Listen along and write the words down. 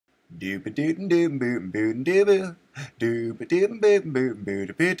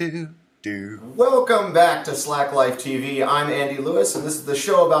Welcome back to Slacklife TV. I'm Andy Lewis, and this is the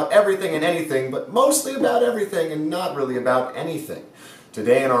show about everything and anything, but mostly about everything and not really about anything.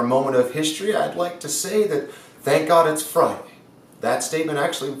 Today in our moment of history, I'd like to say that thank God it's Friday. That statement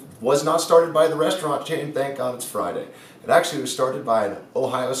actually was not started by the restaurant chain, thank God it's Friday. It actually was started by an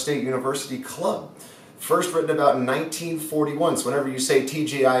Ohio State University club. First written about in 1941, so whenever you say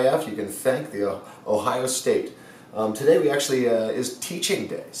TGIF, you can thank the Ohio State. Today we actually is teaching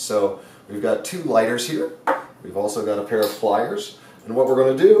day, so we've got two lighters here. We've also got a pair of pliers, and what we're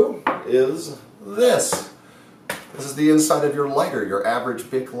going to do is this. This is the inside of your lighter, your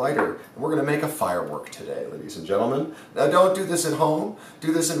average BIC lighter. And we're going to make a firework today, ladies and gentlemen. Now don't do this at home.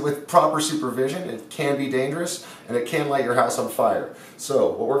 Do this with proper supervision. It can be dangerous, and it can light your house on fire. So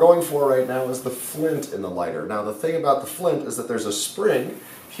what we're going for right now is the flint in the lighter. Now the thing about the flint is that there's a spring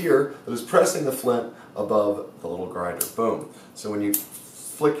here that is pressing the flint above the little grinder. Boom. So when you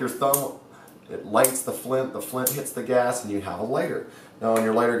flick your thumb, it lights the flint hits the gas, and you have a lighter. Now when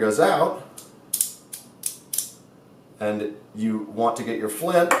your lighter goes out, and you want to get your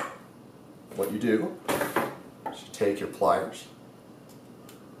flint, what you do is you take your pliers,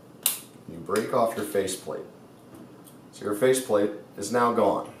 you break off your faceplate. So your faceplate is now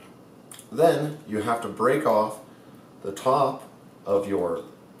gone. Then you have to break off the top of your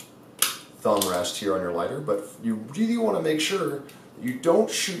thumb rest here on your lighter, but you really want to make sure you don't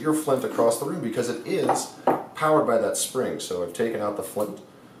shoot your flint across the room because it is powered by that spring. So I've taken out the flint.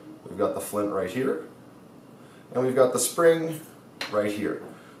 We've got the flint right here. And we've got the spring right here.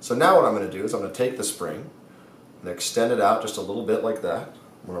 So now what I'm going to do is I'm going to take the spring and extend it out just a little bit like that.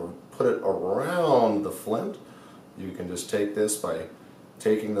 I'm going to put it around the flint. You can just take this by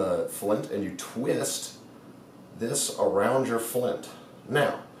taking the flint and you twist this around your flint.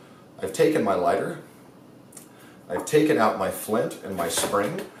 Now, I've taken my lighter, I've taken out my flint and my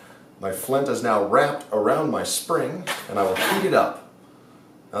spring. My flint is now wrapped around my spring, and I will heat it up.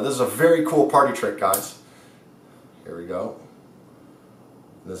 Now this is a very cool party trick, guys. Here we go.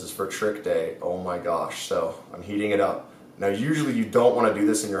 This is for trick day. Oh my gosh. So I'm heating it up. Now usually you don't want to do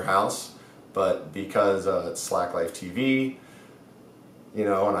this in your house, but because it's Slacklife TV, you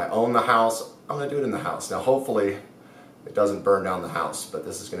know, and I own the house, I'm going to do it in the house. Now hopefully it doesn't burn down the house, but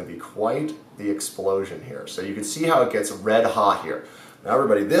this is going to be quite the explosion here. So you can see how it gets red hot here. Now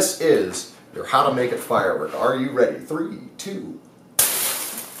everybody, this is your how to make it firework. Are you ready? 3, 2.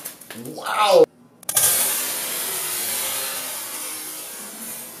 Wow!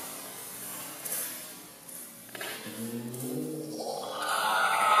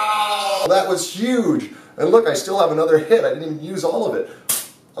 That was huge. And look, I still have another hit. I didn't even use all of it.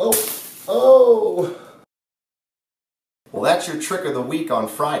 Oh. Well, that's your trick of the week on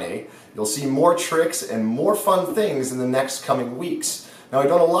Friday. You'll see more tricks and more fun things in the next coming weeks. Now, I've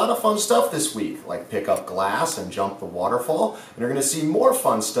done a lot of fun stuff this week, like pick up glass and jump the waterfall. And you're going to see more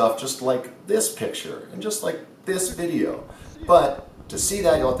fun stuff just like this picture and just like this video. But to see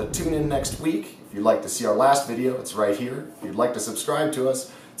that, you'll have to tune in next week. If you'd like to see our last video, it's right here. If you'd like to subscribe to us,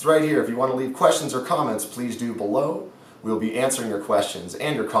 it's right here. If you want to leave questions or comments, please do below. We'll be answering your questions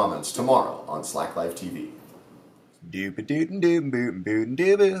and your comments tomorrow on Slacklife TV.